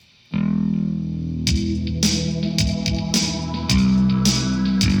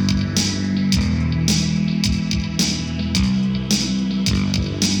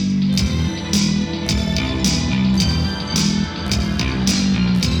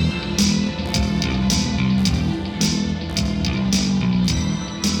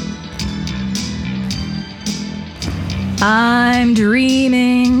I'm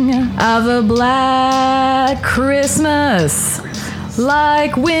dreaming of a black Christmas,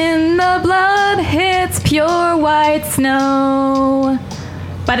 like when the blood hits pure white snow.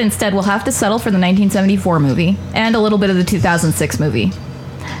 But instead, we'll have to settle for the 1974 movie and a little bit of the 2006 movie.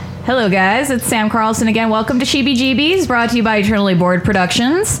 Hello, guys. It's Sam Carlson again. Welcome to Sheebie Jeebies, brought to you by Eternally Bored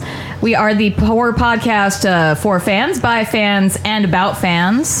Productions. We are the horror podcast for fans, by fans, and about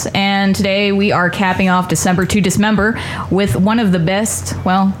fans. And today we are capping off December to Dismember with one of the best,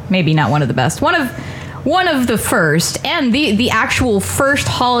 well, maybe not one of the best, one of the first, and the actual first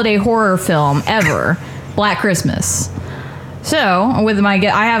holiday horror film ever, Black Christmas. So, with I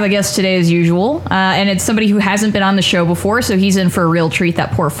have a guest today as usual, and it's somebody who hasn't been on the show before, so he's in for a real treat,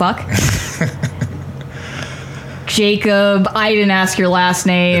 that poor fuck. Jacob, I didn't ask your last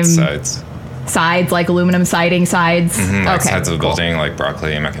name. It's Sides. Sides, like aluminum siding sides? Mm-hmm, like okay, sides of the cool. building, like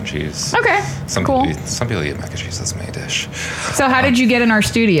broccoli and mac and cheese. Okay, cool. Some people eat mac and cheese as a main dish. So how did you get in our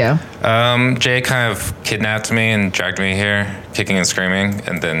studio? Jay kind of kidnapped me and dragged me here, kicking and screaming,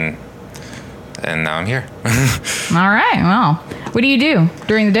 and now I'm here. All right, well, what do you do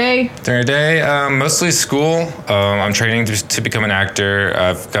during the day? During the day, mostly school. I'm training to become an actor.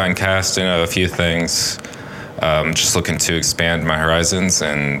 I've gotten cast in a few things. Just looking to expand my horizons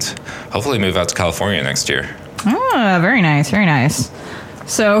and hopefully move out to California next year. Oh, very nice, very nice.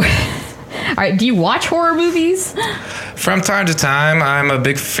 So, all right, do you watch horror movies? From time to time, I'm a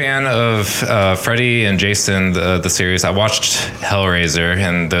big fan of Freddy and Jason, the series. I watched Hellraiser,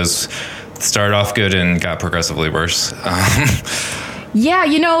 and those started off good and got progressively worse. Yeah,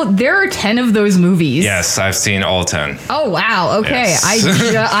 you know, there are 10 of those movies. Yes, I've seen all 10. Oh, wow. Okay. Yes.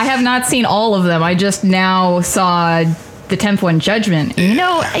 I have not seen all of them. I just now saw the 10th one, Judgment. You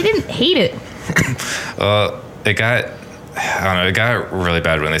know, I didn't hate it. It got really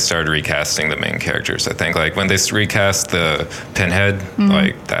bad when they started recasting the main characters, I think. Like, when they recast the Pinhead,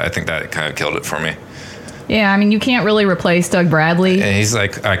 I think that kind of killed it for me. Yeah, I mean, you can't really replace Doug Bradley. And he's,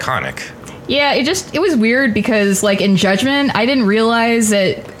 like, iconic. Yeah, it was weird because, like, in Judgment, I didn't realize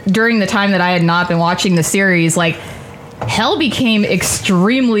that during the time that I had not been watching the series, like, hell became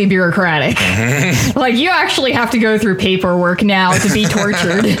extremely bureaucratic. Like, you actually have to go through paperwork now to be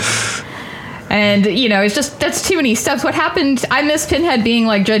tortured. And, you know, that's too many steps. What happened? I miss Pinhead being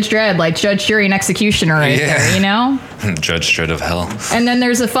like Judge Dredd, like Judge, Jury, and Executioner right there, you know? Judge Dredd of Hell. And then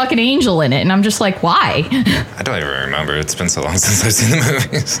there's a fucking angel in it, and I'm just like, why? I don't even remember. It's been so long since I've seen the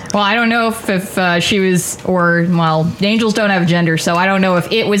movies. Well, I don't know if she was, the angels don't have gender, so I don't know if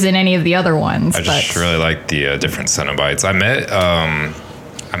it was in any of the other ones. I just really like the different Cenobites. I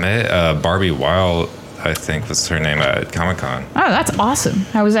met Barbie Wilde, I think was her name, at Comic-Con. Oh, that's awesome.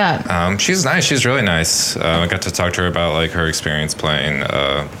 How was that? She's nice. She's really nice. I got to talk to her about like her experience playing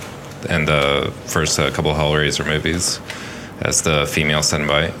in the first couple Hellraiser movies as the female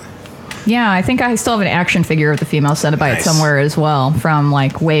Cenobite. Yeah, I think I still have an action figure of the female Cenobite somewhere as well, from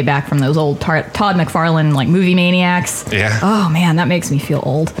like way back from those old Todd McFarlane like movie maniacs. Yeah. Oh man, that makes me feel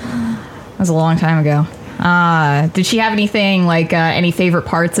old. That was a long time ago. Did she have anything like any favorite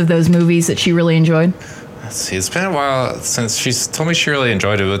parts of those movies that she really enjoyed? Let's see. It's been a while since she's told me she really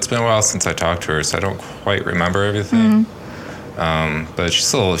enjoyed it, but it's been a while since I talked to her, so I don't quite remember everything. But she's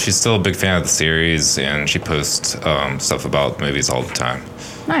still a big fan of the series, and she posts stuff about movies all the time.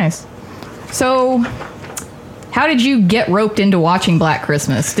 Nice. So, how did you get roped into watching Black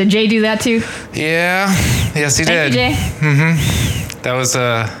Christmas? Did Jay do that too? Yeah. Yes, he did. Thank you, Jay. That was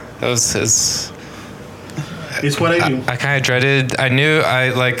his. It's what I do. I kind of dreaded. I knew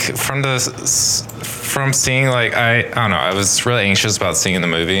from seeing I don't know. I was really anxious about seeing the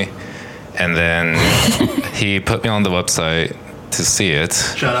movie, and then he put me on the website to see it.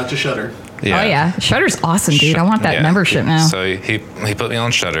 Shout out to Shudder. Yeah. Oh yeah, Shudder's awesome, dude. I want that membership now. So he put me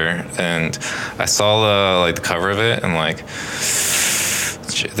on Shudder, and I saw the cover of it, and this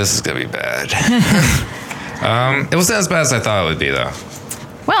is gonna be bad. It wasn't as bad as I thought it would be, though.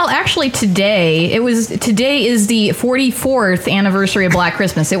 Well, actually, today is the 44th anniversary of Black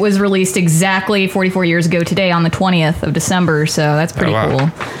Christmas. It was released exactly 44 years ago today on the 20th of December, so that's pretty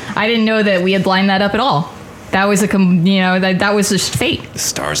cool. I didn't know that we had lined that up at all. That was that was just fate. The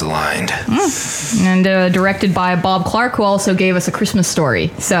stars aligned. And directed by Bob Clark, who also gave us A Christmas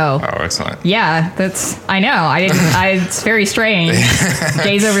Story. So. Oh, excellent. Yeah, I know. It's very strange.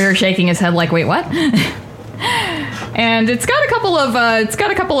 Jay's over here shaking his head like, wait, what? And it's got a couple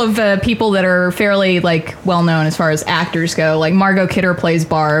of people that are fairly like well known as far as actors go. Like Margot Kidder plays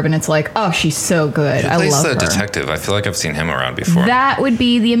Barb, and it's like, oh, she's so good. I plays love the her. detective. I feel like I've seen him around before. That would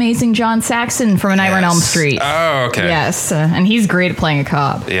be the amazing John Saxon from A Nightmare on Elm Street. Oh, okay. Yes, and he's great at playing a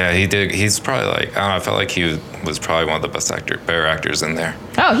cop. Yeah, he did. He's probably like, I don't know, I felt like he was probably one of the better actors in there.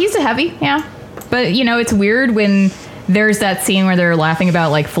 Oh, he's a heavy, yeah. But you know, it's weird when there's that scene where they're laughing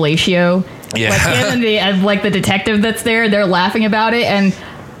about like fellatio. Yeah. Like him and like the detective that's there, they're laughing about it, and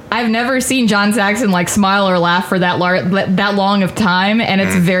I've never seen John Saxon like smile or laugh for that long of time, and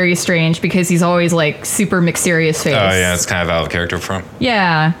it's very strange because he's always like super mysterious face. Oh yeah, it's kind of out of character for him.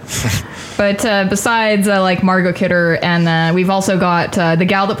 Yeah. But besides like Margot Kidder, and we've also got the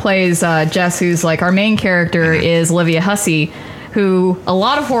gal that plays Jess, who's like our main character, is Olivia Hussey, who a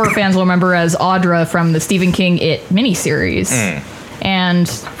lot of horror fans will remember as Audra from the Stephen King It miniseries. And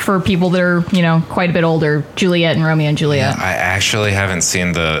for people that are, you know, quite a bit older, Juliet and Romeo and Juliet. I actually haven't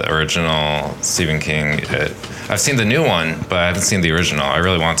seen the original Stephen King It. I've seen the new one, but I haven't seen the original. I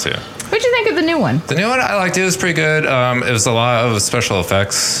really want to. What'd you think of the new one? The new one, I liked it. It was pretty good. It was a lot of special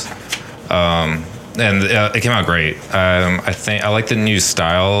effects. And it came out great. I think I like the new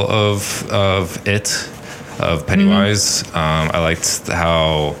style of Pennywise. I liked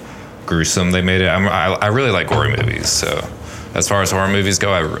how gruesome they made it. I really like gory movies. So as far as horror movies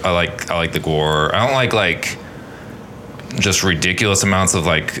go, I like the gore. I don't like just ridiculous amounts of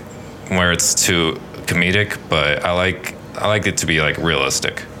like where it's too comedic, but I like it to be like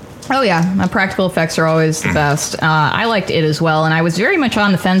realistic. Oh yeah, practical effects are always the best. I liked it as well, and I was very much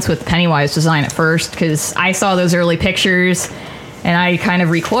on the fence with Pennywise design at first because I saw those early pictures, and I kind of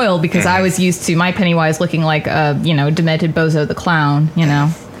recoiled because I was used to my Pennywise looking like a demented Bozo the Clown, you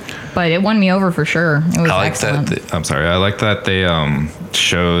know. But it won me over for sure. It was excellent. I like that they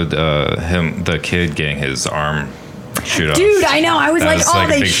showed the kid getting his arm shoot off. Dude, I know. I was like, oh,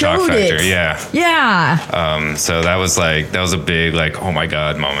 they showed it. Yeah. Yeah. So that was a big like, oh my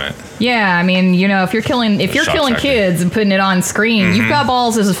god moment. Yeah, I mean, if you're killing kids and putting it on screen, you've got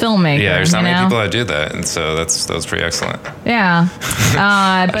balls as a filmmaker. Yeah, there's not many people that do that, and so that was pretty excellent. Yeah.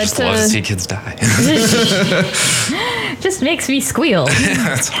 But I just love to see kids die. Just makes me squeal.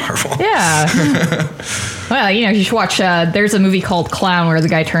 That's horrible. Yeah. Well, you should watch. There's a movie called Clown where the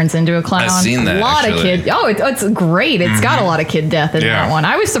guy turns into a clown. I've seen that. A lot of kids. Oh, it's great. It's got a lot of kid death in that one.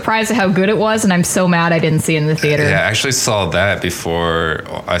 I was surprised at how good it was, and I'm so mad I didn't see it in the theater. Yeah, I actually saw that before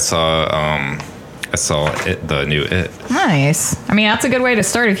I saw It, the new It. Nice. I mean, that's a good way to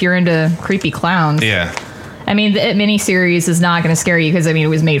start if you're into creepy clowns. Yeah. I mean, the It miniseries is not going to scare you because it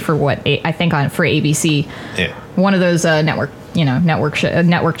was made for for ABC. Yeah. One of those network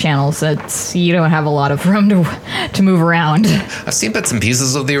channels. You don't have a lot of room to move around. I've seen bits and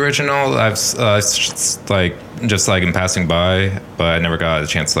pieces of the original. I've just in passing by, but I never got a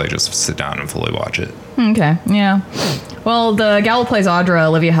chance to just sit down and fully watch it. Okay, yeah. Well, the gal who plays Audra,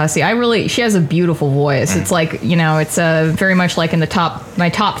 Olivia Hussey, she has a beautiful voice. It's like, it's very much like in my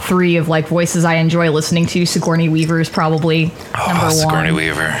top 3 of like voices I enjoy listening to. Sigourney Weaver is probably number 1. Sigourney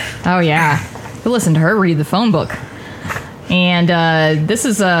Weaver. Oh yeah, you listen to her read the phone book. And this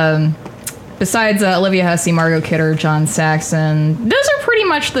is besides Olivia Hussey, Margot Kidder, John Saxon, those are pretty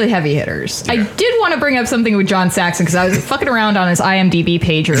much the heavy hitters. Yeah. I did want to bring up something with John Saxon because I was fucking around on his IMDb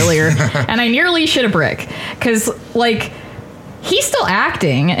page earlier, and I nearly shit a brick because he's still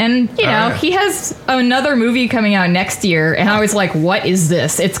acting, and he has another movie coming out next year, and I was like, what is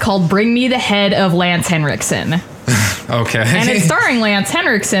this? It's called Bring Me the Head of Lance Henriksen. Okay. And it's starring Lance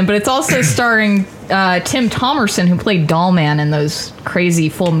Henriksen, but it's also starring Tim Thomerson, who played Dollman in those crazy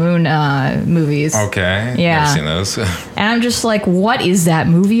Full Moon movies. Okay. Yeah. Never seen those. And I'm just like, what is that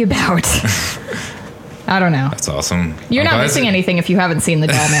movie about? I don't know. That's awesome. You're not missing anything if you haven't seen the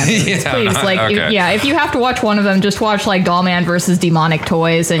Dollman movies. Please, okay. If you have to watch one of them, just watch Dollman versus Demonic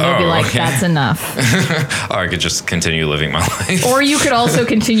Toys, and you'll be like, that's enough. Or I could just continue living my life. Or you could also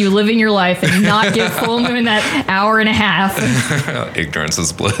continue living your life and not give Full Moon that hour and a half. Ignorance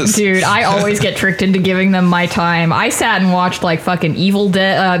is bliss. Dude, I always get tricked into giving them my time. I sat and watched fucking Evil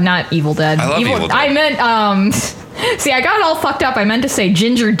Dead. Not Evil Dead. I love Evil Dead. I meant see, I got it all fucked up. I meant to say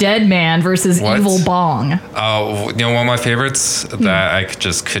Ginger Dead Man versus Evil Bong. Oh, one of my favorites that I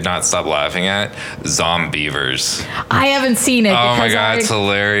just could not stop laughing at, Zombievers. I haven't seen it. Oh my god, it's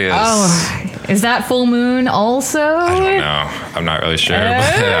hilarious. Oh, is that Full Moon also? I don't know. I'm not really sure, but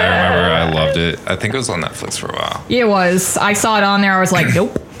I remember I loved it. I think it was on Netflix for a while. It was. I saw it on there. I was like,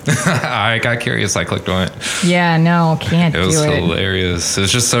 nope. I got curious. I clicked on it. Yeah, no, can't do it. It was hilarious. It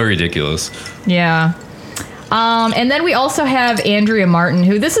was just so ridiculous. Yeah. And then we also have Andrea Martin,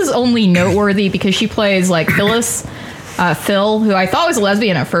 who this is only noteworthy because she plays like Phyllis. Phil, who I thought was a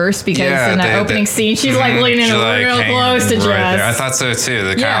lesbian at first, because in that opening scene, she's like leaning real close to Jess. There. I thought so too.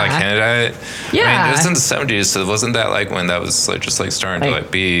 They kind of like hinted at it. Yeah, I mean, it was in the 70s, so wasn't that like when that was like just like starting to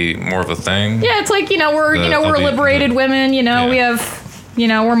like be more of a thing? Yeah, it's like we're liberated women. We have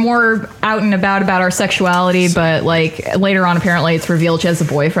we're more out and about our sexuality, but like later on, apparently, it's revealed she has a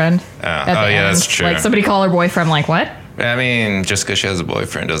boyfriend. That's true. Like somebody call her boyfriend, like what? I mean, just because she has a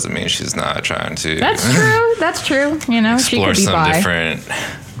boyfriend doesn't mean she's not trying to. That's true. That's true. Explore she could be some bi.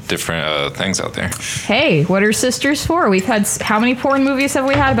 different things out there. Hey, what are sisters for? We've had how many porn movies have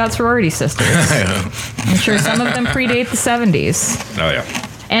we had about sorority sisters? I'm sure some of them predate the 70s. Oh yeah.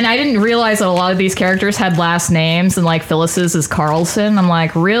 And I didn't realize that a lot of these characters had last names, and like Phyllis's is Carlson. I'm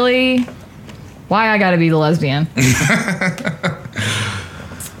like, really? Why I gotta be the lesbian?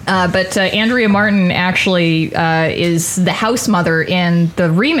 But Andrea Martin actually is the house mother in the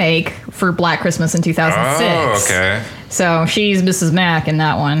remake for Black Christmas in 2006. Oh, okay. So she's Mrs. Mack in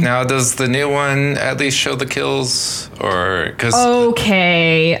that one. Now, does the new one at least show the kills? Or cause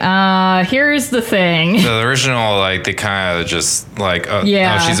okay, here's the thing. The original, like, they kind of just like, oh,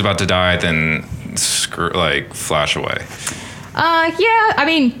 she's about to die, then flash away. Yeah. I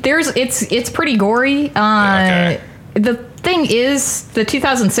mean, it's pretty gory. Okay. The thing is, the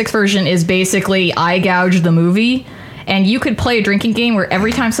 2006 version is basically eye gouge the movie, and you could play a drinking game where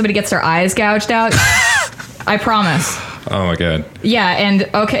every time somebody gets their eyes gouged out, I promise. Oh my god. Yeah, and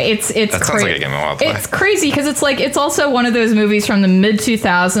okay, it's that sounds like a game I want to play. It's crazy because it's also one of those movies from the mid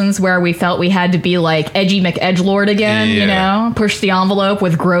 2000s where we felt we had to be like edgy McEdgelord again, push the envelope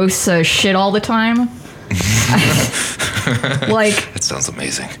with gross shit all the time. Like, it sounds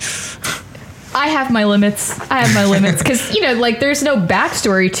amazing. I have my limits because there's no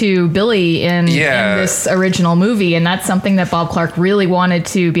backstory to Billy in this original movie, and that's something that Bob Clark really wanted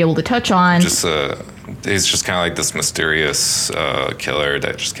to be able to touch on. He's just kind of like this mysterious killer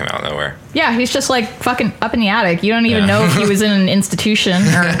that just came out of nowhere. Yeah, he's just like fucking up in the attic. You don't even know if he was in an institution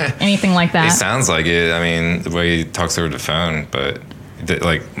or anything like that. He sounds like it. I mean, the way he talks over the phone, but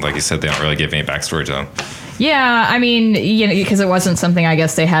like you said, they don't really give any backstory to him. Yeah, I mean, because it wasn't something I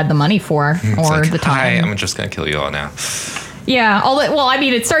guess they had the money for or the time. Hi, I'm just gonna kill you all now. Yeah, I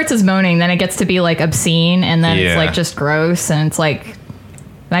mean, it starts as moaning, then it gets to be like obscene, and then it's like just gross, and it's like,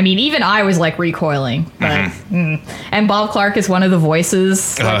 I mean, even I was like recoiling. But, And Bob Clark is one of the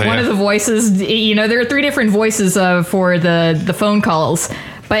voices. One of the voices. There are 3 different voices for the phone calls,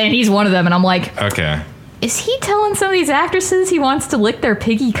 and he's one of them. And I'm like, okay. Is he telling some of these actresses he wants to lick their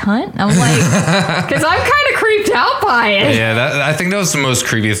piggy cunt? I'm like, because I'm kind of creeped out by it. Yeah, I think that was the most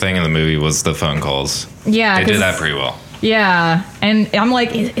creepy thing in the movie was the phone calls. Yeah, they did that pretty well. Yeah, and I'm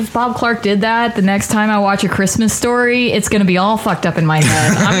like, if Bob Clark did that, the next time I watch A Christmas Story, it's going to be all fucked up in my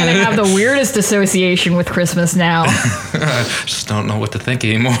head. I'm going to have the weirdest association with Christmas now. Just don't know what to think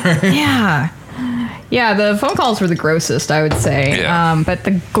anymore. Yeah, the phone calls were the grossest, I would say. Yeah. But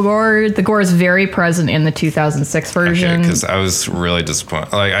the gore is very present in the 2006 version. Because I was really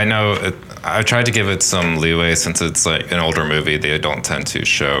disappointed. Like, I know I tried to give it some leeway since it's like an older movie. They don't tend to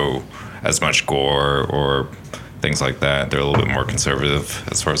show as much gore or things like that. They're a little bit more conservative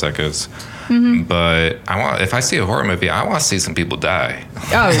as far as that goes. Mm-hmm. But if I see a horror movie, I want to see some people die.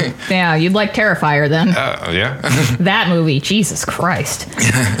 Oh, yeah, you'd like Terrifier then. Yeah. That movie, Jesus Christ.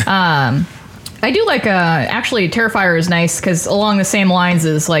 I do like, actually, Terrifier is nice because along the same lines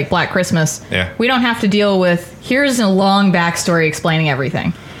as like Black Christmas, we don't have to deal with, here's a long backstory explaining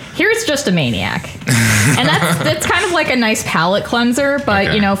everything. Here's just a maniac. And that's kind of like a nice palate cleanser.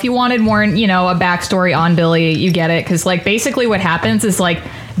 But, if you wanted more, a backstory on Billy, you get it. Because, like, basically what happens is, like,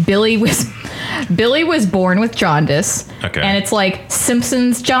 Billy was born with jaundice. Okay. And it's like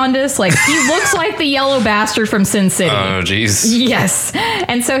Simpsons jaundice. Like, he looks like the yellow bastard from Sin City. Oh, jeez. Yes.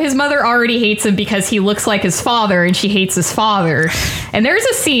 And so his mother already hates him because he looks like his father, and she hates his father. And there's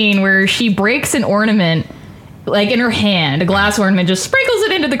a scene where she breaks an ornament, like in her hand, a glass ornament, just sprinkles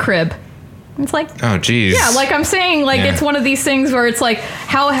it into the crib. It's like, oh, geez. Yeah, like I'm saying, like it's one of these things where it's like,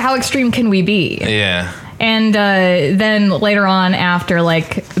 how extreme can we be? Yeah. And then later on, after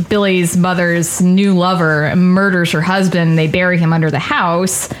like Billy's mother's new lover murders her husband, they bury him under the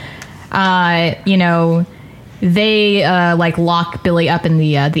house. They like lock Billy up in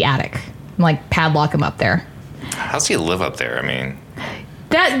the attic, like padlock him up there. How's he live up there? I mean,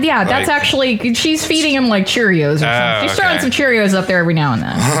 That's actually, she's feeding him like Cheerios or something. She's throwing some Cheerios up there every now and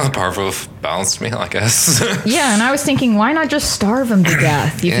then. Part of a balanced meal, I guess. Yeah, and I was thinking, why not just starve him to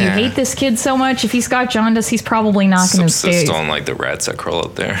death? If you hate this kid so much, if he's got jaundice, he's probably not going to stay. Subsist on like the rats that crawl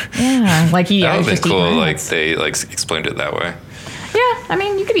up there. Yeah, like that would be cool. Like they like explained it that way. Yeah, I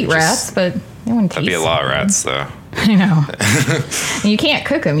mean, you could eat rats, but they wouldn't taste. That'd be a lot of rats, though. I know. And you can't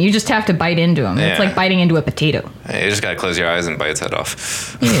cook them. You just have to bite into them. It's like biting into a potato. You just gotta close your eyes and bite its head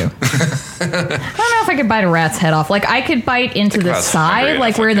off. Ew. I don't know if I could bite a rat's head off. Like, I could bite into the side,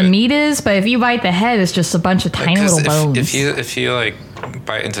 like where the meat is, but if you bite the head, it's just a bunch of tiny little bones. If you like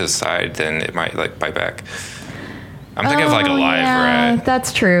bite into the side, then it might like bite back. I'm thinking of like a live rat.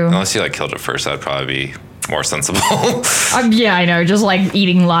 That's true. Unless you like killed it first, that'd probably be more sensible. Yeah, I know. Just like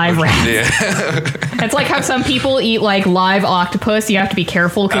eating live rats. Yeah. It's like how some people eat like live octopus. You have to be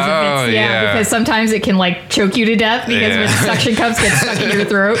careful because because sometimes it can like choke you to death because when suction cups get stuck in your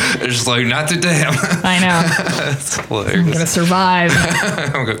throat. They're just like, not today. I know. That's hilarious. I'm gonna survive.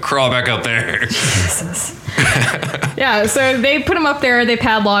 I'm gonna crawl back up there. Jesus. Yeah, so they put him up there, they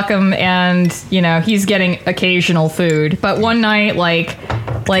padlock him, and he's getting occasional food. But one night, like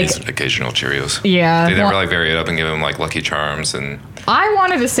occasional Cheerios. Yeah. They never like vary it up and give him like Lucky Charms and. I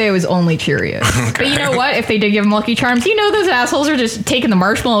wanted to say it was only Cheerios. Okay. But you know what? If they did give him Lucky Charms, those assholes are just taking the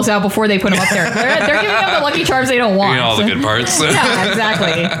marshmallows out before they put them up there. They're giving them the Lucky Charms they don't want. All the good parts. Yeah,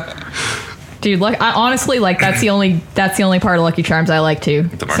 exactly. Dude, honestly, like that's the only part of Lucky Charms I like too.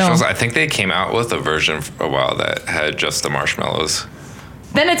 The marshmallows. So, I think they came out with a version for a while that had just the marshmallows.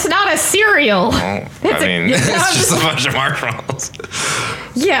 Then it's not a cereal. Well, it's just a bunch of marshmallows.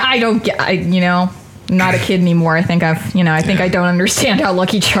 Yeah, I don't get. I'm not a kid anymore. I think I don't understand how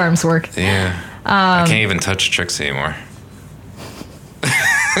Lucky Charms work. Yeah. I can't even touch Trixie anymore.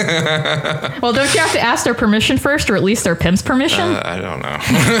 Well, don't you have to ask their permission first, or at least their pimp's permission? I don't know.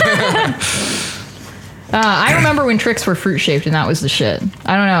 I remember when Trix were fruit shaped, and that was the shit.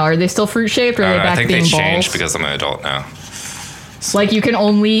 I don't know. Are they still fruit shaped, or are they back to being balls? I think they changed because I'm an adult now. So like you can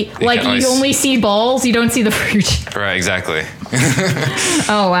only only see balls, you don't see the fruit. Right, exactly.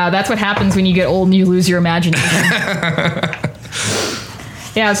 Oh wow, that's what happens when you get old and you lose your imagination.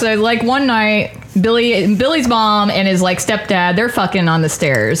 Yeah, so like one night, Billy's mom and his like stepdad, they're fucking on the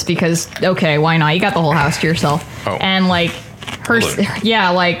stairs because why not? You got the whole house to yourself. Oh. And like her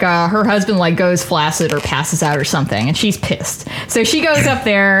husband like goes flaccid or passes out or something, and she's pissed. So she goes up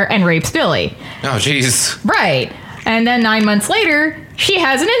there and rapes Billy. Oh jeez. Right. And then 9 months later, she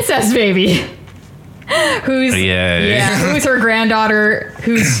has an incest baby. Who's her granddaughter,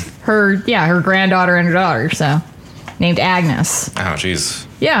 her granddaughter and her daughter, so named Agnes. Oh, jeez.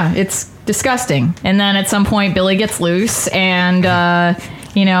 Yeah, it's disgusting. And then at some point, Billy gets loose and,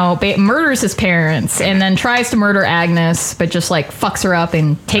 murders his parents and then tries to murder Agnes, but just like fucks her up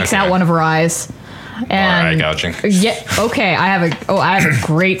and takes out one of her eyes. And eye gouging. Yeah, okay. I have a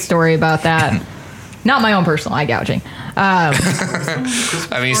great story about that. Not my own personal eye gouging. I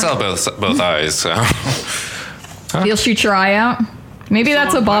mean, you saw both eyes, so. Huh? You'll shoot your eye out? Maybe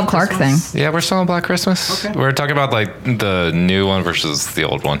that's a Bob Clark thing. Yeah, we're still on Black Christmas. Okay. We're talking about like the new one versus the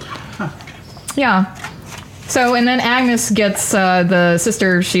old one. Huh. Yeah. So, and then Agnes gets, the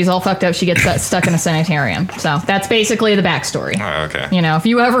sister, she's all fucked up. She gets stuck in a sanitarium. So that's basically the backstory. Oh, okay. If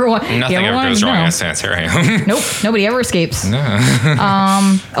you ever want... Nothing ever goes wrong in a sanitarium. Nope. Nobody ever escapes. No.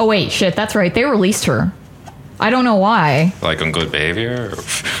 Oh, wait. Shit. That's right. They released her. I don't know why. Like on good behavior?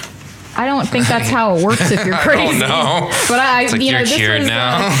 I don't think that's how it works if you're crazy. I don't know. But it's like you're cured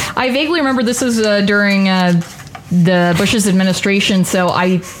now. I vaguely remember this was during... the Bush's administration, so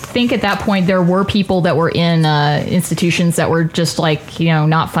I think at that point there were people that were in institutions that were just like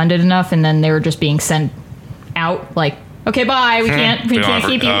not funded enough, and then they were just being sent out. Like, okay, bye. We can't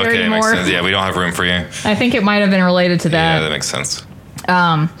keep you here anymore. Makes sense. Yeah, we don't have room for you. I think it might have been related to that. Yeah, that makes sense.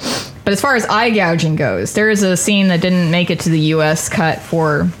 But as far as eye gouging goes, there is a scene that didn't make it to the U.S. cut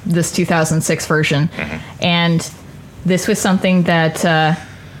for this 2006 version, and this was something that.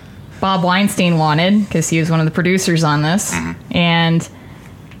 Bob Weinstein wanted, because he was one of the producers on this, and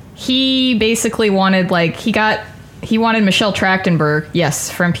he basically wanted, he wanted Michelle Trachtenberg, yes,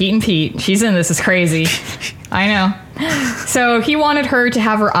 from Pete and Pete. She's in This Is Crazy. I know. So he wanted her to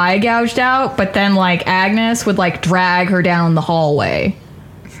have her eye gouged out, but then, Agnes would, drag her down the hallway.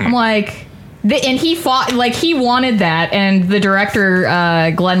 I'm like... and he fought, he wanted that, and the director,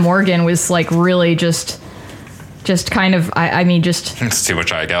 Glenn Morgan, was, really just kind of, it's too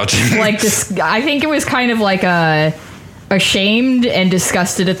much eye gouging. I think it was kind of ashamed and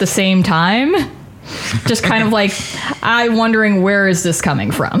disgusted at the same time. Just kind of I'm wondering, where is this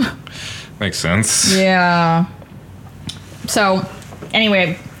coming from? Makes sense. Yeah. So,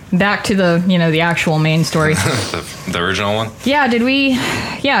 Anyway, back to the actual main story. the original one. Yeah, did we?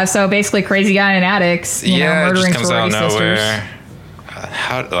 Yeah, so basically, crazy guy in an attic, It murdering just comes out sorority of nowhere. sisters.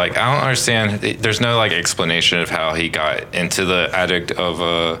 How I don't understand. There's no like explanation of how he got into the attic of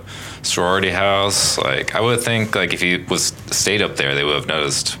a sorority house. Like I would think like if he was stayed up there, they would have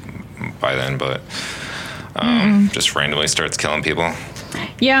noticed by then. But just randomly starts killing people.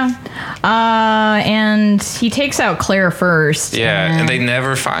 Yeah, and he takes out Claire first. Yeah, and they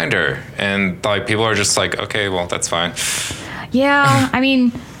never find her, and like people are just like, okay, well that's fine. Yeah, I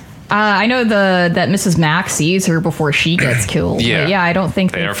mean, I know that Mrs. Mack sees her before she gets killed. Yeah. But yeah, I don't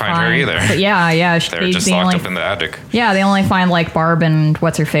think They never find her either. But yeah. They're just locked up in the attic. Yeah, they only find like Barb and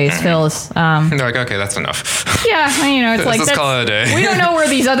what's her face, Phyllis. They're like, okay, that's enough. Yeah, it's like Let's call it a day. We don't know where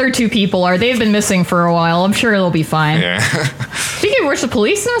these other two people are. They've been missing for a while. I'm sure they'll be fine. Yeah. Speaking of which, the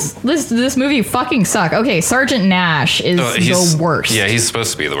police in this movie fucking suck. Okay, Sergeant Nash is the worst. Yeah, he's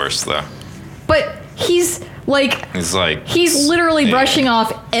supposed to be the worst though. But he's He's literally brushing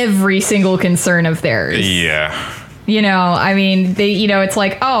off every single concern of theirs. Yeah. I mean, it's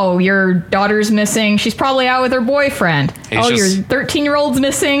like, oh, your daughter's missing. She's probably out with her boyfriend. Your 13-year-old's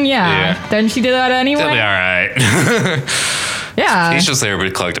missing. Yeah. Doesn't she do that anyway? They'll be all right. Yeah. He's just there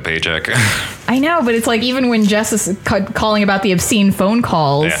to collect a paycheck. I know, but it's like even when Jess is calling about the obscene phone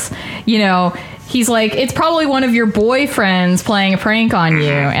calls, he's like, it's probably one of your boyfriends playing a prank on you.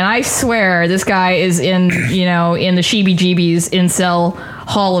 And I swear this guy is in the Sheebie-Jeebies incel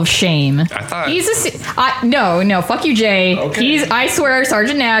Hall of Shame. I thought no, fuck you, Jay. Okay. I swear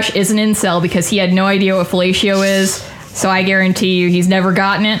Sergeant Nash is an incel because he had no idea what fellatio is. So I guarantee you he's never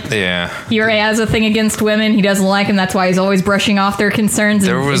gotten it. Yeah. He has a thing against women. He doesn't like them. That's why he's always brushing off their concerns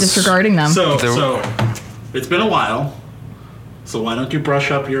and disregarding them. So it's been a while. So why don't you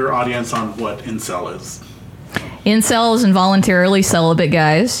brush up your audience on what incel is? Incel is involuntarily celibate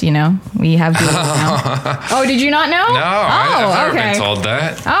guys. We have duels now. Oh, did you not know? No, I've never been told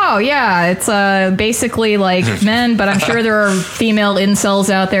that. Oh, yeah. It's basically like men, but I'm sure there are female incels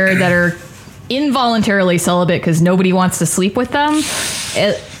out there that are involuntarily celibate because nobody wants to sleep with them.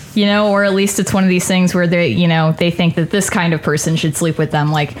 Or at least it's one of these things where they think that this kind of person should sleep with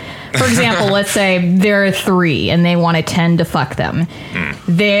them. Like, for example, let's say there are 3 and they want a 10 to fuck them.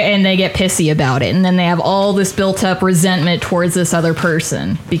 They get pissy about it. And then they have all this built up resentment towards this other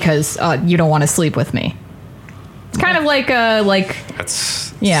person because you don't want to sleep with me. It's kind of like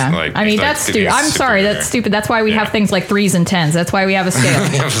That's I mean, that's stupid. I'm sorry, that's stupid. That's why we have things like 3s and 10s. That's why we have a scale.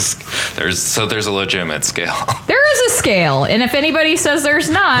 There's a legitimate scale. There is a scale, and if anybody says there's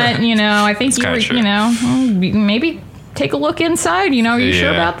not, I think maybe take a look inside. You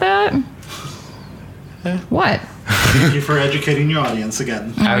sure about that? What? Thank you for educating your audience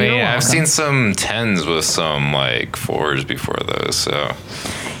again. I mean, I've seen some 10s with some like 4s before those, so.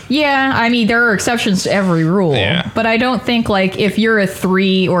 Yeah, I mean, there are exceptions to every rule. Yeah. But I don't think, like, if you're a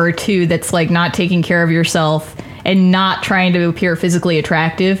 3 or a 2 that's, like, not taking care of yourself and not trying to appear physically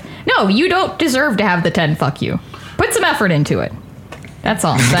attractive, no, you don't deserve to have the 10 fuck you. Put some effort into it. That's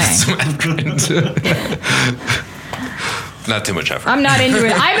all I'm saying. Not too much effort. I'm not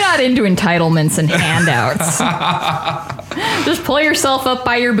into entitlements and handouts. Just pull yourself up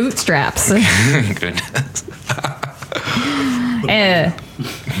by your bootstraps. Goodness.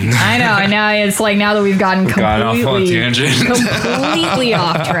 I know. It's like now that we've gotten completely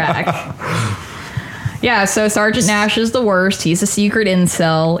off track. Yeah, so Sergeant Nash is the worst. He's a secret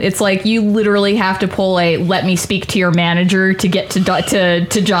incel. It's like you literally have to pull a "let me speak to your manager" to get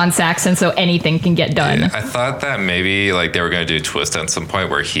to John Saxon, so anything can get done. Yeah, I thought that maybe like they were going to do a twist at some point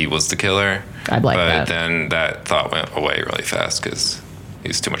where he was the killer. I'd like that. But then that thought went away really fast because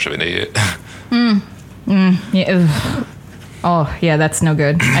he's too much of an idiot. Yeah. Oh, yeah, that's no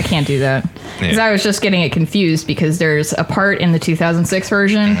good. I can't do that. Because I was just getting it confused because there's a part in the 2006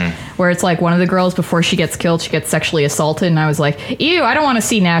 version where it's like one of the girls, before she gets killed, she gets sexually assaulted. And I was like, ew, I don't want to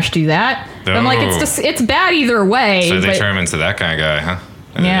see Nash do that. But I'm like, it's bad either way. So they turn him into that kind of guy, huh?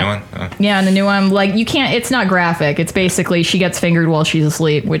 In the new one? Oh. Yeah, in the new one, like, you can't, it's not graphic. It's basically she gets fingered while she's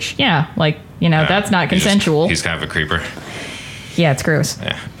asleep, which, that's not consensual. He's kind of a creeper. Yeah, it's gross.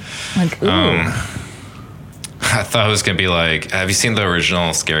 Yeah. Like, ooh. I thought it was going to be like, have you seen the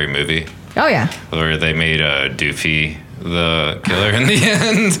original Scary Movie? Oh, yeah. Where they made Doofy the killer in the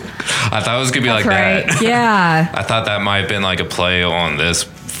end? I thought it was going to be like that. Yeah. I thought that might have been like a play on this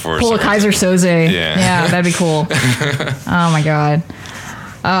for Pull a Kaiser Soze. Yeah, that'd be cool. Oh, my God.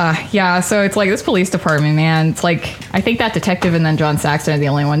 So it's like this police department, man. It's like, I think that detective and then John Saxon are the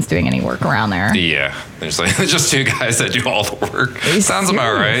only ones doing any work around there. Yeah. There's like just 2 guys that do all the work. Sounds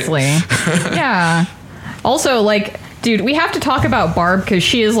about right. Yeah. Also, like, Dude, we have to talk about Barb because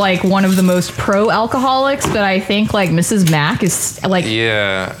she is like one of the most pro-alcoholics, but I think like Mrs. Mack is like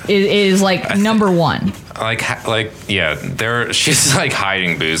is like number one. She's like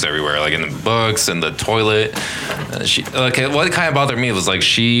hiding booze everywhere, like in the books and the toilet. What kind of bothered me was like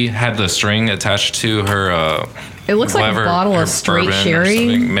she had the string attached to her. It looks like a bottle of straight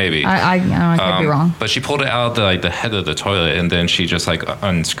sherry. Maybe. I could be wrong. But she pulled it out of the head of the toilet, and then she just like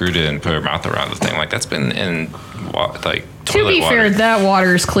unscrewed it and put her mouth around the thing. Like that's been in like to be water. fair, that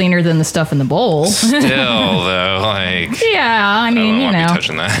water is cleaner than the stuff in the bowl. Still though, like yeah, I mean, I don't want to be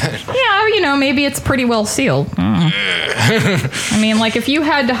touching that. Yeah, maybe it's pretty well sealed. I mean, like if you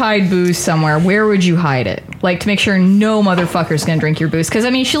had to hide booze somewhere, where would you hide it? Like to make sure no motherfucker's gonna drink your booze. Because I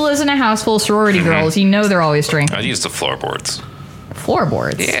mean, she lives in a house full of sorority girls. You know they're always drinking. I'd use the floorboards.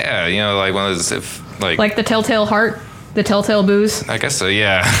 Floorboards? Yeah, like one of those like the Telltale Heart, the Telltale Booze. I guess so.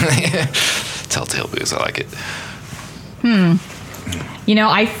 Yeah, Telltale Booze. I like it.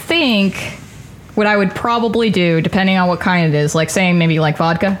 I think what I would probably do, depending on what kind it is, like saying maybe like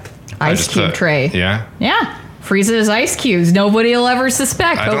vodka, ice cube tray. Yeah. Yeah. Freezes as ice cubes. Nobody will ever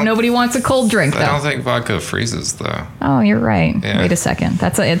suspect. Hope nobody wants a cold drink, though. I don't think vodka freezes, though. Oh, you're right. Yeah. Wait a second.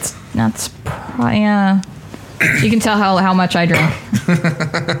 Yeah. You can tell how much I drink.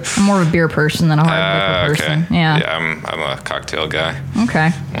 I'm more of a beer person than a hard liquor person. Yeah. Yeah, I'm a cocktail guy. Okay.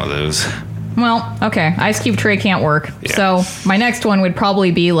 One of those. Well, okay. Ice cube tray can't work. Yeah. So my next one would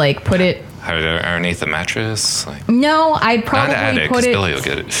probably be like put it underneath the mattress. Like, no, I'd probably not attic, put it. Billy will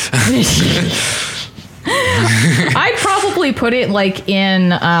get it. I'd probably put it like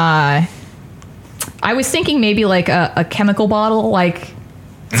in. I was thinking maybe like a chemical bottle, like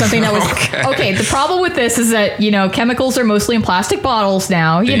something that was okay. The problem with this is that chemicals are mostly in plastic bottles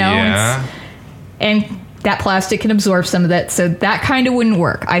now. And that plastic can absorb some of that, so that kind of wouldn't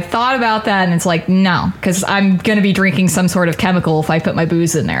work. I thought about that, and it's like no, because I'm gonna be drinking some sort of chemical if I put my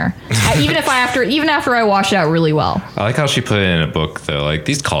booze in there, even after I wash it out really well. I like how she put it in a book though. Like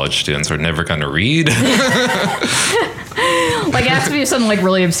these college students are never gonna read. Like it has to be something like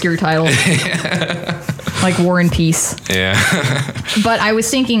really obscure title, like War and Peace. Yeah. But I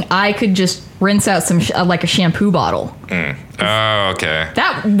was thinking I could just rinse out some like a shampoo bottle. Oh, okay.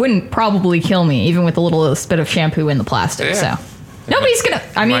 That wouldn't probably kill me, even with a little bit of shampoo in the plastic. Yeah. So nobody's gonna.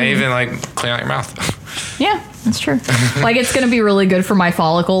 I mean, might even like clean out your mouth. Yeah, that's true. Like it's gonna be really good for my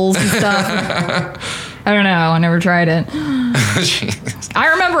follicles and stuff. I don't know. I never tried it. I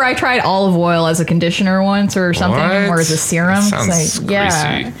remember I tried olive oil as a conditioner once or something, or as a serum. That sounds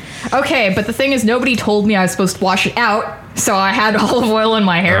greasy. Okay, but the thing is, nobody told me I was supposed to wash it out, so I had olive oil in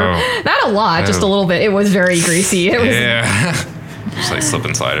my hair. Oh. Not a lot, just a little bit. It was very greasy. It was. Yeah. Just like slip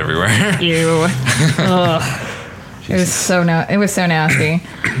and slide everywhere. Ew. Ugh. It was so nasty.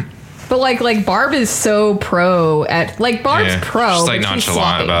 But like Barb is so pro at Barb's pro. She's like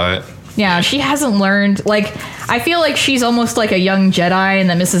nonchalant about it. Yeah, she hasn't learned. Like, I feel like she's almost like a young Jedi, and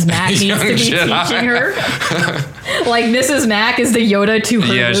that Mrs. Mack needs to be teaching her. Like Mrs. Mack is the Yoda to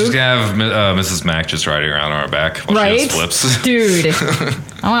her. Yeah, Luke. she's gonna have Mrs. Mack just riding around on her back while she just flips. Dude,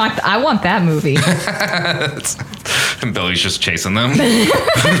 I want that movie. And Billy's just chasing them.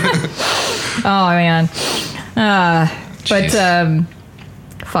 Oh man,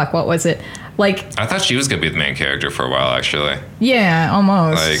 fuck, what was it? Like, I thought she was gonna be the main character for a while, actually. Yeah,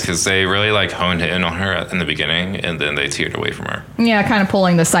 almost. Like, because they really honed in on her in the beginning, and then they teared away from her. Yeah, kind of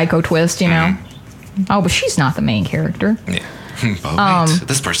pulling the psycho twist, Oh, but she's not the main character. Yeah. Oh, wait,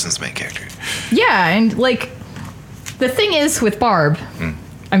 this person's the main character. Yeah, and the thing is with Barb,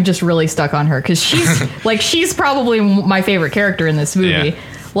 I'm just really stuck on her because she's she's probably my favorite character in this movie. Yeah.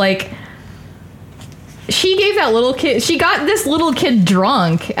 Like, she gave that little kid. She got this little kid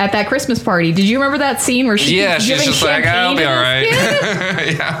drunk at that Christmas party. Did you remember that scene where she's giving just like, I'll be all right.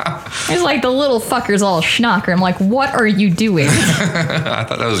 Yeah. It's like the little fucker's all schnocker. I'm like, what are you doing? I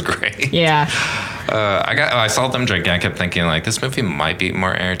thought that was great. Yeah. I saw them drinking. I kept thinking this movie might be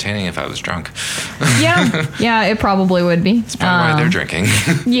more entertaining if I was drunk. Yeah, it probably would be. That's probably why they're drinking.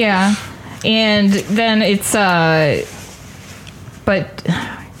 Yeah, and then it's but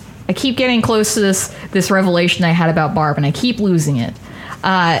I keep getting close to this revelation I had about Barb, and I keep losing it.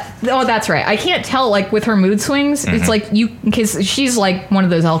 Oh, that's right. I can't tell with her mood swings. It's because she's like one of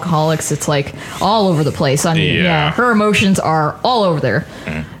those alcoholics. It's all over the place. I mean, her emotions are all over there.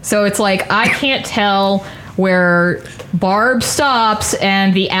 So it's I can't tell where Barb stops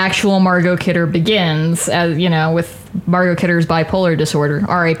and the actual Margot Kidder begins. As with Margot Kidder's bipolar disorder,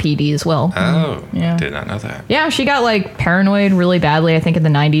 RIPD as well. Oh, yeah. Did not know that. Yeah, she got paranoid really badly, I think, in the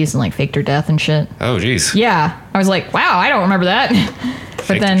 90s and faked her death and shit. Oh, geez. Yeah. I was like, wow, I don't remember that.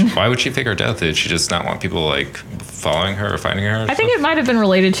 why would she fake her death? Did she just not want people like following her or finding her? I think it might have been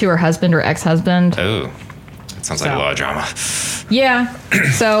related to her husband or ex-husband. Oh, it sounds like a lot of drama. Yeah.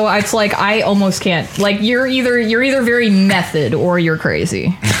 So it's like I almost can't. Like you're either very method or you're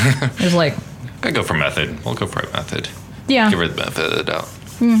crazy. It's like I go for method. We'll go for a method. Yeah. Give her the benefit of the doubt.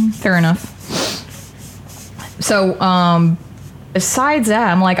 Fair enough. So, besides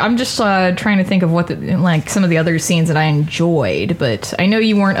that, I'm just trying to think of what some of the other scenes that I enjoyed, but I know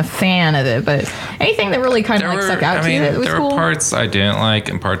you weren't a fan of it. But anything that really kind of stuck out to you that was there cool? were parts I didn't like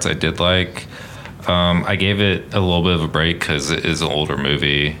and parts I did like. I gave it a little bit of a break because it is an older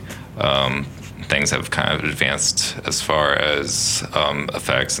movie. Things have kind of advanced as far as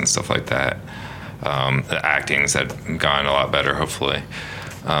effects and stuff like that. The acting's had gotten a lot better, hopefully.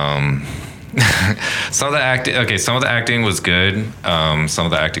 Some of the acting was good. Some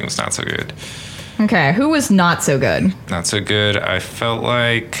of the acting was not so good. Okay, who was not so good? Not so good. I felt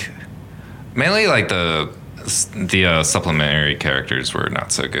like mainly like the supplementary characters were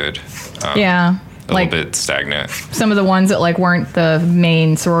not so good. Yeah. A little bit stagnant. Some of the ones that weren't the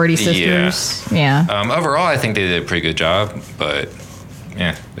main sorority sisters. Yeah. Overall, I think they did a pretty good job, but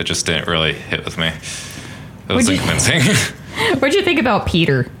yeah, it just didn't really hit with me. It was convincing. What'd you think about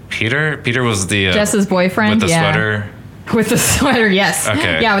Peter? Peter was the Jess's boyfriend with the sweater. With the sweater, yes.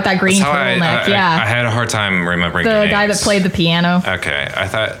 Okay. Yeah, with that green turtleneck. I had a hard time remembering the guy that played the piano. Okay, I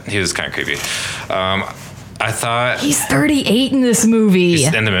thought he was kind of creepy. I thought he's 38 in this movie.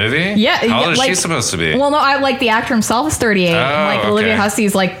 He's in the movie? Yeah. How old is she supposed to be? Well, no, I like the actor himself is 38. Olivia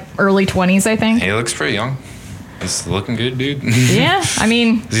Hussey's early 20s, I think. He looks pretty young. He's looking good, dude. Yeah, I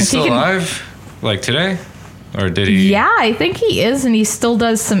mean, is he still alive? Like today? Or did he? Yeah, I think he is, and he still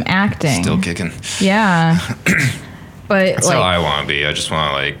does some acting. Still kicking. Yeah. But that's how I want to be. I just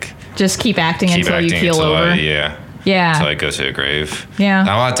want to just keep acting until you keel over. Yeah. Until I go to a grave. Yeah.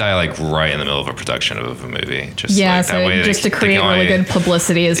 I want to die right in the middle of a production of a movie. Just so that way just to create really good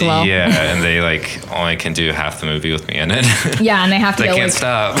publicity as well. Yeah, and they only can do half the movie with me in it. Yeah, and they have to they can't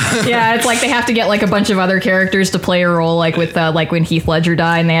stop. Yeah, it's they have to get a bunch of other characters to play a role, with when Heath Ledger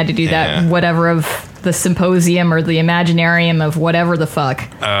died, and they had to do that whatever of the symposium or the Imaginarium of whatever the fuck.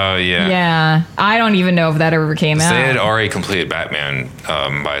 Oh, yeah. Yeah. I don't even know if that ever came out. They had already completed Batman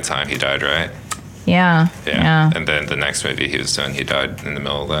by the time he died, right? Yeah. And then the next movie he was doing, he died in the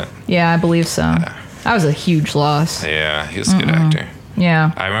middle of that. Yeah, I believe so. Yeah. That was a huge loss. Yeah, he was a good actor.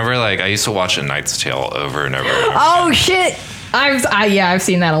 Yeah. I remember I used to watch A Knight's Tale over and over. And over oh shit! I've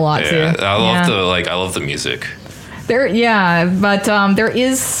seen that a lot too. I love the music. There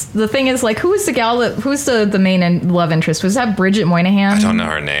is the thing is who's the main love interest? Was that Bridget Moynihan? I don't know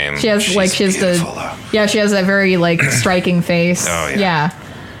her name. She has she has she has that very striking face. Oh yeah. Yeah.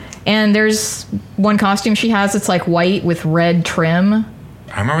 And there's one costume she has that's white with red trim.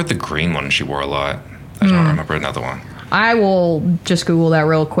 I remember the green one she wore a lot. I don't remember another one. I will just Google that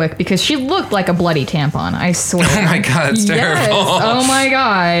real quick because she looked like a bloody tampon. I swear. Oh my god, it's terrible. Yes. Oh my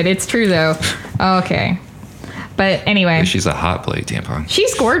god, it's true though. Okay. But anyway. She's a hot bloody tampon.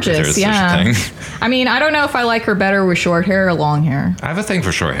 She's gorgeous, yeah. I mean, I don't know if I like her better with short hair or long hair. I have a thing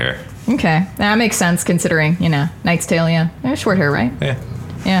for short hair. Okay. That makes sense considering, Knight's Tale, yeah. Short hair, right? Yeah.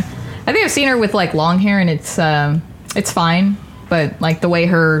 Yeah. I think I've seen her with long hair and it's fine. But the way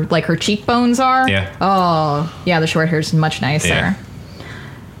her cheekbones are. Yeah. Oh, yeah, the short hair's much nicer.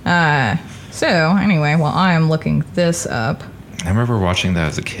 Yeah. So anyway, while I'm looking this up. I remember watching that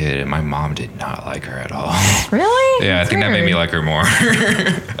as a kid, and my mom did not like her at all. Really? Yeah, I think that made me like her more.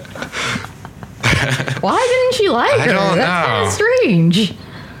 Why didn't she like her? I don't know. That's kind of strange.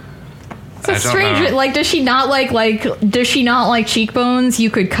 It's strange. Know. Does she not like cheekbones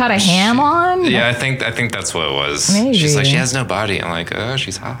you could cut a ham on? Yeah, I think that's what it was. Maybe. She's she has no body. I'm like, oh,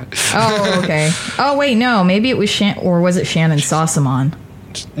 she's hot. Oh, okay. Oh, wait, no. Maybe it was was it Shannon Sossamon?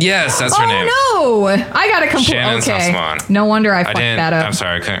 Yes, that's her name. Oh, no. I got to complete. Shannon okay. Sossamon. No wonder I fucked that up. I'm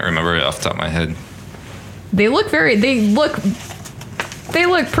sorry, I couldn't remember it off the top of my head. They look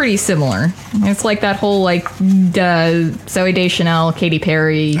pretty similar. It's that whole Zooey Deschanel, Katy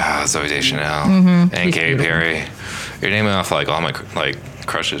Perry. Ah, Zooey Deschanel and Katy Perry. You're naming off all my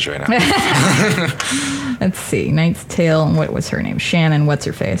crushes right now. Let's see, Knight's Tale. What was her name? Shannon. What's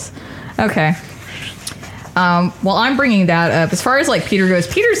her face? Okay. Well, I'm bringing that up. As far as Peter goes,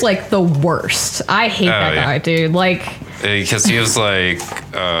 Peter's the worst. I hate that guy, dude. Because he was he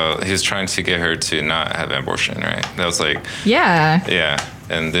was trying to get her to not have an abortion, right? That was yeah.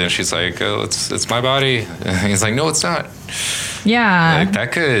 And then she's like, oh, it's my body. And he's like, no, it's not. Yeah.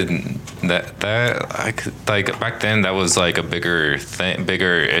 Back then that was a bigger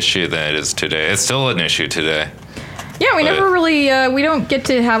issue than it is today. It's still an issue today. Yeah, we never really, we don't get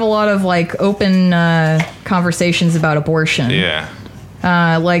to have a lot of like open conversations about abortion. Yeah.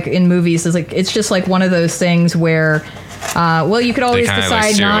 Like in movies, it's just like one of those things where, well, you could always kinda, like,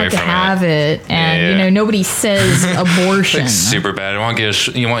 decide steer away not to from have it, and Yeah. you know nobody says abortion. Like super bad.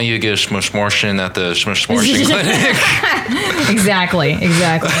 You want you to get a shmushmortion at the shmushmortion clinic. Exactly.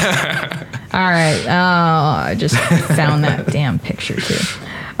 All right. Oh, I just found that damn picture too.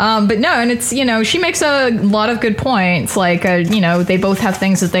 But no, and it's, you know, she makes a lot of good points. Like, you know, they both have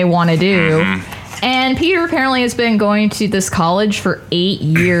things that they want to do. And Peter apparently has been going to this college for 8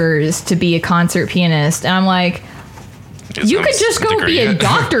 years to be a concert pianist. And I'm like, you could just go be a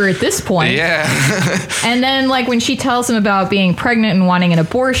doctor at this point. Yeah. And then, like, when she tells him about being pregnant and wanting an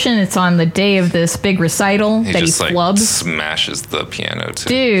abortion, it's on the day of this big recital that he flubs. Like, smashes the piano, too.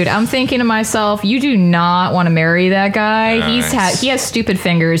 Dude, I'm thinking to myself, you do not want to marry that guy. He has stupid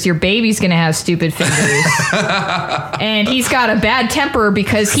fingers. Your baby's going to have stupid fingers. And he's got a bad temper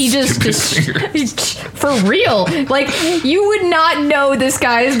because he just for real. Like, you would not know this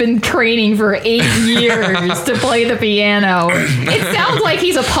guy has been training for 8 years to play the piano. It sounds like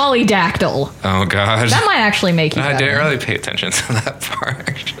he's a polydactyl. Oh, God. That might actually make you better. I didn't really pay attention to that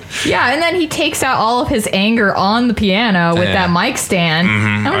part. Yeah, and then he takes out all of his anger on the piano with that mic stand.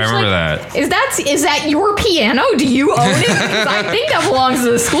 I remember that. Is that your piano? Do you own it? Because I think that belongs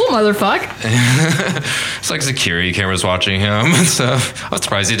to the school, motherfucker. It's like security cameras watching him and stuff. I was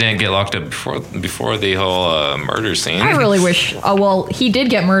surprised he didn't get locked up before the whole murder scene. I really wish. Oh, well, he did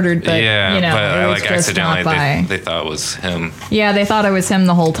get murdered, but yeah, you know, but it was like just accidentally not by. they thought it was him. Yeah, they thought it was him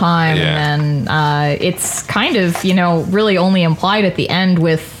the whole time, Yeah. and then it's kind of, you know, really only implied at the end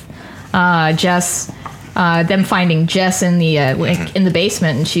with Jess. Them finding Jess in the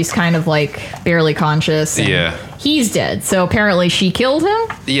basement, and she's kind of like barely conscious. And Yeah. he's dead. So apparently she killed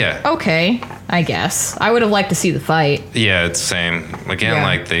him. Yeah. Okay, I guess I would have liked to see the fight. Yeah, it's the same. Again, Yeah.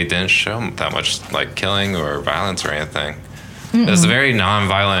 like they didn't show that much like killing or violence or anything. It was a very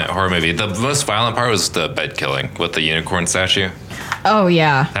non-violent horror movie. The most violent part was the bed killing with the unicorn statue. Oh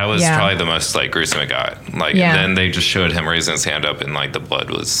yeah, That was yeah. probably the most like gruesome it got. Like Yeah. then they just showed him raising his hand up and like the blood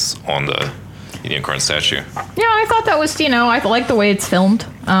was on the unicorn statue. Yeah, I thought that was, you know, I like the way it's filmed.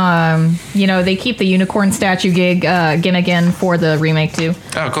 You know, they keep the unicorn statue gimmick for the remake too.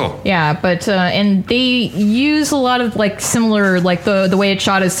 Oh, cool. Yeah, but and they use a lot of like similar, like the way it's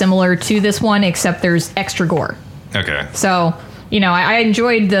shot is similar to this one, except there's extra gore. Okay. So, you know, I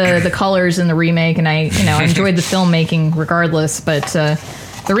enjoyed the colors in the remake, and I enjoyed the filmmaking regardless. But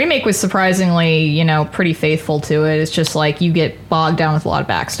the remake was surprisingly, you know, pretty faithful to it. It's just like you get bogged down with a lot of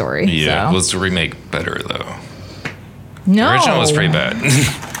backstory. Yeah. So. Was the remake better though? No, The original was pretty bad.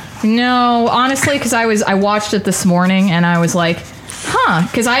 No, honestly, because I watched it this morning and I was like, huh,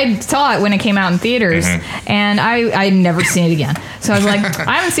 because I saw it when it came out in theaters, and I'd never seen it again. So I was like,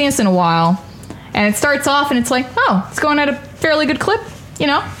 I haven't seen this in a while. And it starts off and it's like, oh, it's going at a fairly good clip. You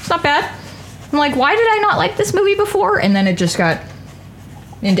know, it's not bad. I'm like, why did I not like this movie before? And then it just got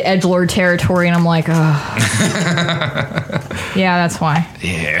into edgelord territory, and I'm like, oh. Yeah, that's why.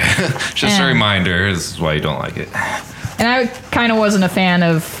 Yeah. Just a reminder. This is why you don't like it. And I kind of wasn't a fan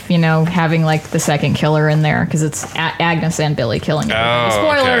of, you know, having like the second killer in there because it's Agnes and Billy killing everybody.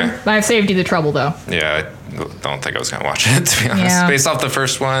 Oh, Spoiler, okay. I've saved you the trouble though. Yeah, I don't think I was going to watch it, to be honest. Yeah. Based off the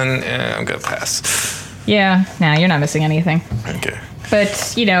first one, I'm going to pass. Yeah, nah, you're not missing anything. Okay.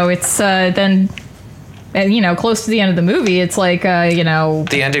 But, you know, it's then, you know, close to the end of the movie, it's like, you know.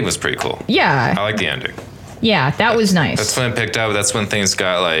 The ending was pretty cool. Yeah. I like the ending. Yeah, that was nice. That's when it picked up. That's when things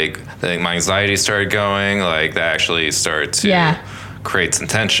got like my anxiety started going. Like that actually started to create some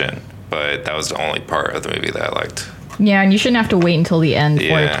tension. But that was the only part of the movie that I liked. Yeah, and you shouldn't have to wait until the end for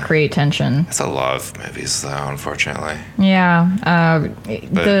it to create tension. It's a lot of movies, though, unfortunately. Yeah,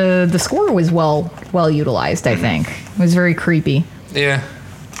 the score was well utilized. I think it was very creepy. Yeah.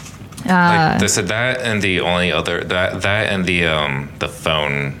 Like they said that, and the only other that and the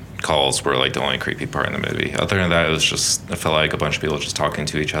phone calls were like the only creepy part in the movie. Other than that, it was just, I felt like a bunch of people just talking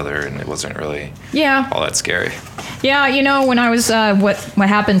to each other, and it wasn't really all that scary. Yeah, you know, when I was what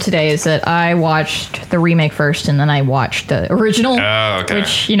happened today is that I watched the remake first, and then I watched the original. Oh, okay.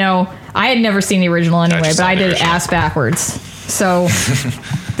 Which, you know, I had never seen the original anyway, but I did it ass backwards. So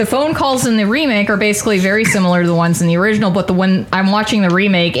the phone calls in the remake are basically very similar to the ones in the original, but the one I'm watching the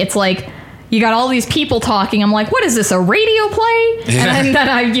remake, it's like you got all these people talking. I'm like, what is this, a radio play? Yeah. And then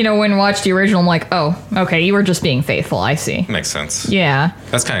I, you know, when I watched the original, I'm like, oh, okay, you were just being faithful. I see. Makes sense. Yeah.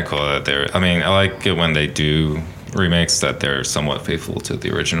 That's kind of cool that I mean, I like it when they do remakes that they're somewhat faithful to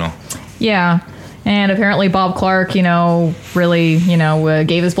the original. Yeah. And apparently Bob Clark, really,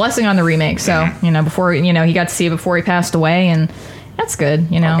 gave his blessing on the remake. So, before, he got to see it before he passed away, and that's good,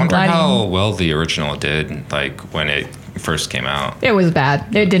 I wonder how well the original did, like, when it first came out. It was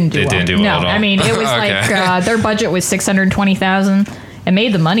bad. It didn't do well. It didn't do well at all? I mean, it was like, their budget was $620,000. It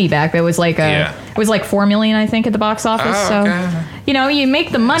made the money back, but it was like it was like $4 million, I think, at the box office. Oh, okay. So, you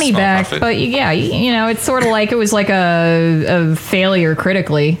make the money back, profit. but it's sort of like it was like a failure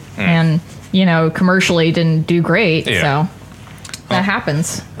critically, and commercially didn't do great. Yeah. So that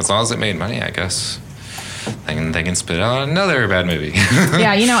happens. As long as it made money, I guess they can spit out another bad movie.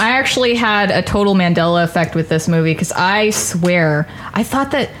 Yeah, I actually had a total Mandela effect with this movie because I swear I thought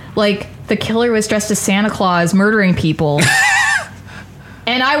that like the killer was dressed as Santa Claus murdering people.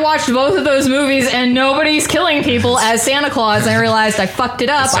 And I watched both of those movies, and nobody's killing people as Santa Claus. And I realized I fucked it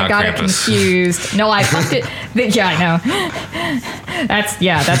up. It's I not got Krampus. it confused. No, I fucked it. Yeah, I know.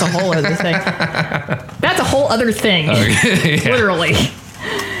 That's a whole other thing. That's a whole other thing. Okay, yeah. Literally.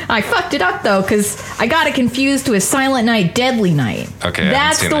 I fucked it up though because I got it confused with Silent Night, Deadly Night. Okay,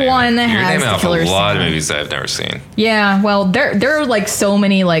 that's the one that You're has naming the off killer a lot scene. of movies that I've never seen, Yeah, well, there are like so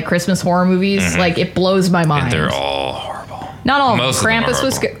many like Christmas horror movies. Like it blows my mind. and they're all horrible. Not all. Most of them are Krampus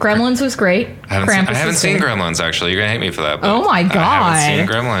was horrible. good. Gremlins was great. I haven't seen Gremlins, actually. You're going to hate me for that. But Oh my God. I haven't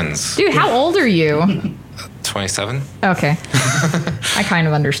seen Gremlins. Dude, how old are you? 27? Okay. I kind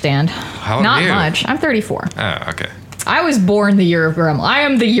of understand. How old Not are you? much. I'm 34. Oh, okay. I was born the year of Gremlin. I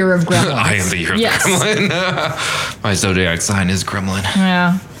am the year of Gremlins. I am the year of Yes. Gremlin. My zodiac sign is Gremlin.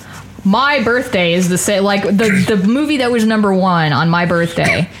 Yeah. My birthday is the same. Like the movie that was number one on my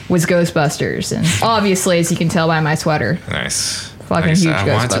birthday was Ghostbusters, and obviously, as you can tell by my sweater, Nice. Fucking Like I said, huge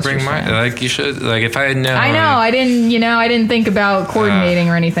I wanted to Ghostbusters bring my fan. like you should like if I had known. I know I didn't think about coordinating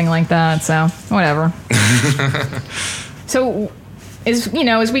or anything like that. So whatever. So,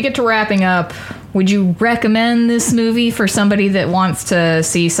 as we get to wrapping up, would you recommend this movie for somebody that wants to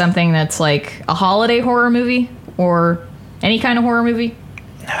see something that's like a holiday horror movie or any kind of horror movie?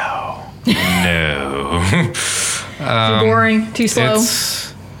 No. Too boring, too slow.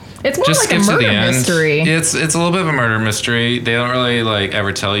 It's more Just like a skip to the murder end. mystery. It's a little bit of a murder mystery. They don't really like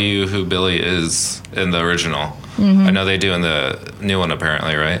ever tell you who Billy is in the original. Mm-hmm. I know they do in the new one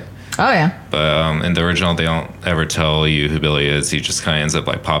apparently, right? Oh yeah. But in the original, they don't ever tell you who Billy is. He just kind of ends up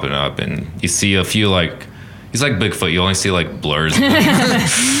like popping up, and you see a few like he's like Bigfoot. You only see like blurs.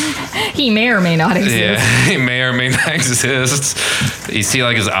 He may or may not exist. Yeah, he may or may not exist. You see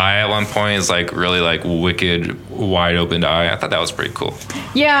like his eye at one point is like really like wicked, wide opened eye. I thought that was pretty cool.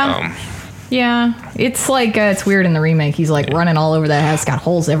 Yeah. Yeah. It's like it's weird in the remake. He's like running all over that house. It's got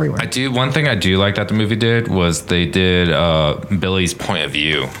holes everywhere. One thing I do like that the movie did was they did Billy's point of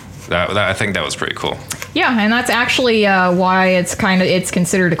view. That I think that was pretty cool. Yeah, and that's actually why it's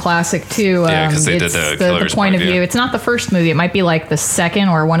considered a classic too. Yeah, 'cause they did it's the the killer's point of view. It's not the first movie. It might be like the second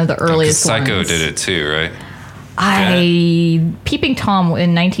or one of the earliest Psycho ones. did it too, right? Peeping Tom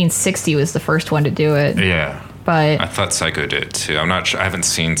in 1960 was the first one to do it. Yeah. But I thought Psycho did it too. I'm not sure. I haven't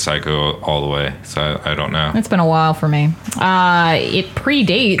seen Psycho all the way, so I don't know. it's been a while for me. It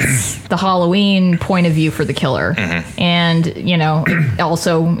predates the Halloween point of view for the killer. Mm-hmm. And,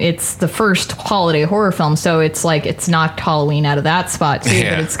 also it's the first holiday horror film. So it's like it's knocked Halloween out of that spot too.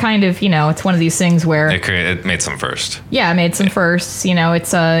 Yeah. But it's kind of, it's one of these things where... It made some first. Yeah, I made some firsts.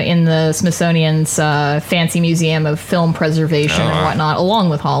 It's in the Smithsonian's fancy museum of film preservation and whatnot, along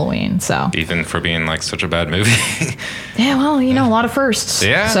with Halloween. So Even for being like such a bad movie. yeah, well, a lot of firsts.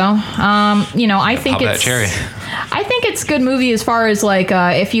 Yeah. So, I think Pop that it's cherry. I think it's a good movie as far as like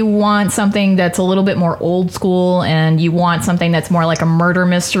if you want something that's a little bit more old school and you want something that's more like a murder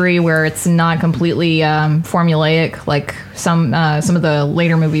mystery where it's not completely formulaic like some of the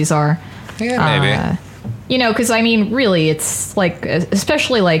later movies are. Yeah, maybe. Because really, it's like,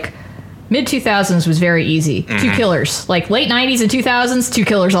 especially like mid 2000s was very easy. Two killers. Like late 90s and 2000s, two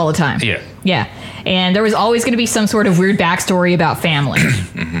killers all the time. Yeah. Yeah. And there was always going to be some sort of weird backstory about family.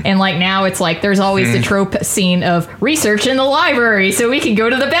 And like now it's like there's always the trope scene of research in the library so we can go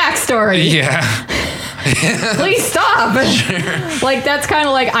to the backstory. Yeah. Please stop. Like that's kind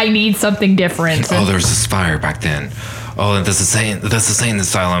of like I need something different. Oh, there was this fire back then. Oh, and this is insane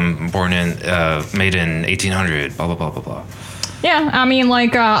asylum made in 1800. Blah blah blah blah blah. Yeah,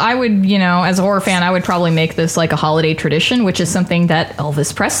 I would, as a horror fan, I would probably make this like a holiday tradition, which is something that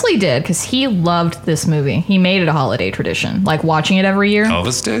Elvis Presley did because he loved this movie. He made it a holiday tradition, like watching it every year.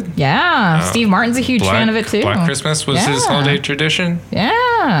 Elvis did. Yeah, Steve Martin's a huge fan of it too. Black Christmas was his holiday tradition.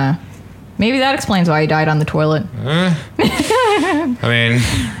 Yeah, maybe that explains why he died on the toilet. I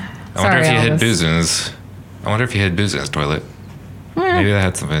wonder if he had Elvis. booze in his. I wonder if he had booze in his toilet. Maybe that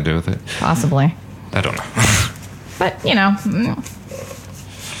had something to do with it. Possibly. I don't know. But,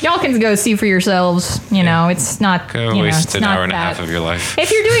 y'all can go see for yourselves. It's not. Go waste an hour and a half of your life.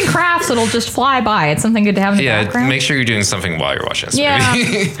 If you're doing crafts, it'll just fly by. It's something good to have in the background. Make sure you're doing something while you're watching this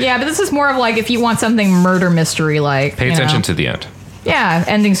movie. Yeah, but this is more of like if you want something murder mystery like. Pay attention to the end. Yeah,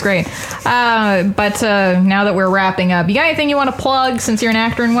 ending's great. But now that we're wrapping up, you got anything you want to plug since you're an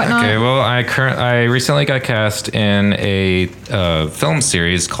actor and whatnot? Okay, well, I recently got cast in a film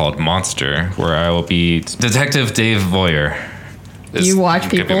series called Monster, where I will be Detective Dave Voyer. Do you watch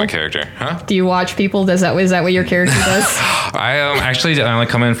people? Could be my character, huh? Do you watch people? Is that what your character does? I actually only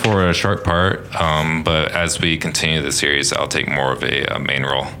come in for a short part, but as we continue the series, I'll take more of a main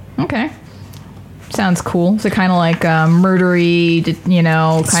role. Okay. Sounds cool. So kind of like murdery,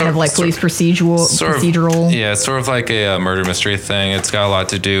 kind of like police procedural. Yeah, it's sort of like a murder mystery thing. It's got a lot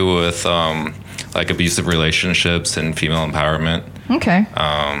to do with like abusive relationships and female empowerment. Okay.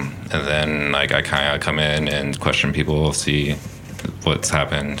 And then like I kind of come in and question people, see what's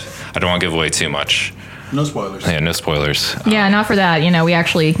happened. I don't want to give away too much. No spoilers. Yeah, no spoilers. Yeah, not for that. We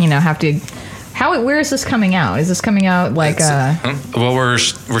actually, have to. Where is this coming out? Is this coming out like? Well, we're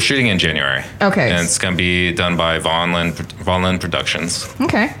shooting in January. Okay. And it's gonna be done by Von Lin Productions.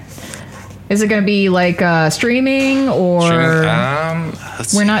 Okay. Is it gonna be like streaming or?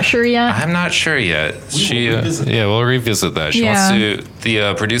 We're not sure yet. I'm not sure yet. We'll revisit that.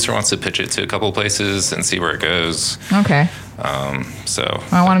 The producer wants to pitch it to a couple places and see where it goes. Okay. So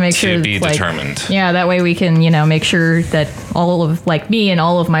I want to make sure to be determined. Yeah, that way we can, make sure that all of me and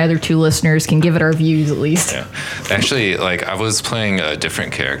all of my other 2 listeners can give it our views at least. Yeah. Actually, I was playing a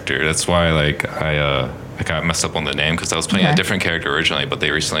different character. That's why I got messed up on the name because I was playing a different character originally, but they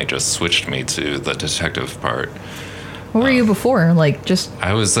recently just switched me to the detective part. What were you before? I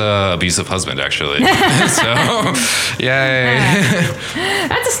was an abusive husband, actually. So, yay.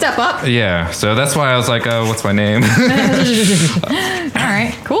 That's a step up. Yeah, so that's why I was like, what's my name? All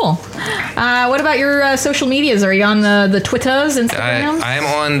right, cool. What about your social medias? Are you on the Twitters, Instagrams? I am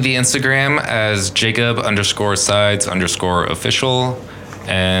on the Instagram as Jacob_Sides_official.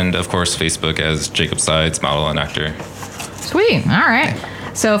 And, of course, Facebook as Jacob Sides, model and actor. Sweet. All right.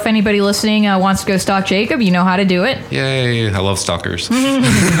 So if anybody listening wants to go stalk Jacob, you know how to do it. Yay. I love stalkers.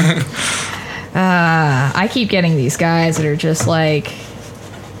 I keep getting these guys that are just like...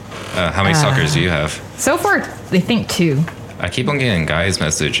 how many stalkers do you have? So far, I think 2. I keep on getting guys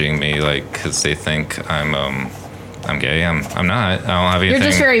messaging me, because they think I'm gay. I'm not. I don't have anything. You're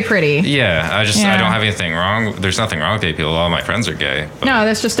just very pretty. Yeah, I don't have anything wrong. There's nothing wrong with gay people. All my friends are gay. No,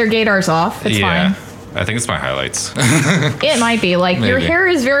 that's just their gaydar's off. It's fine. I think it's my highlights. It might be your hair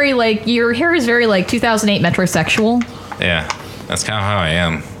is very 2008 metrosexual. Yeah, that's kind of how I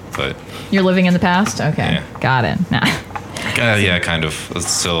am. But you're living in the past. Okay, yeah. Got it. Nah. Yeah, kind of. It's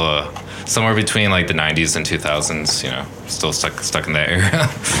still somewhere between the 90s and 2000s. Still stuck in that era.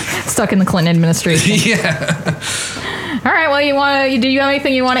 Stuck in the Clinton administration. Yeah. All right. Well, do you have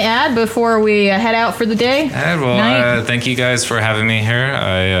anything you want to add before we head out for the day? Thank you guys for having me here.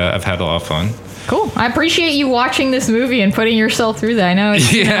 I've had a lot of fun. Cool. I appreciate you watching this movie and putting yourself through that. I know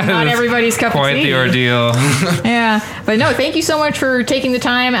it's not everybody's cup of tea. Quite the ordeal. Yeah. But no, thank you so much for taking the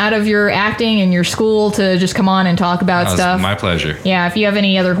time out of your acting and your school to just come on and talk about stuff. My pleasure. Yeah. If you have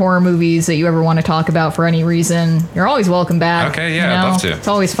any other horror movies that you ever want to talk about for any reason, you're always welcome back. Okay. Yeah, I'd love to. It's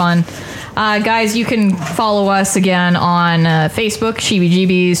always fun. Guys, you can follow us again on Facebook,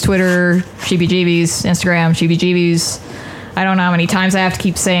 Sheebie-Jeebies, Twitter, Sheebie-Jeebies, Instagram, Sheebie-Jeebies. I don't know how many times I have to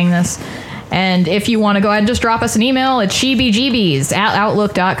keep saying this. And if you want to go ahead and just drop us an email, it's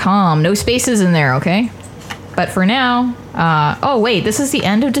sheebiejeebies@outlook.com. No spaces in there, okay? But for now, this is the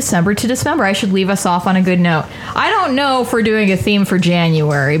end of December to December. I should leave us off on a good note. I don't know if we're doing a theme for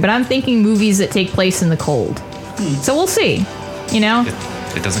January, but I'm thinking movies that take place in the cold. So we'll see,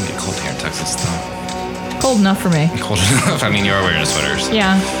 It doesn't get cold here in Texas, though. Cold enough for me. Cold enough? I mean, you are wearing sweaters.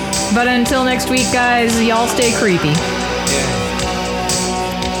 Yeah. But until next week, guys, y'all stay creepy. Yeah.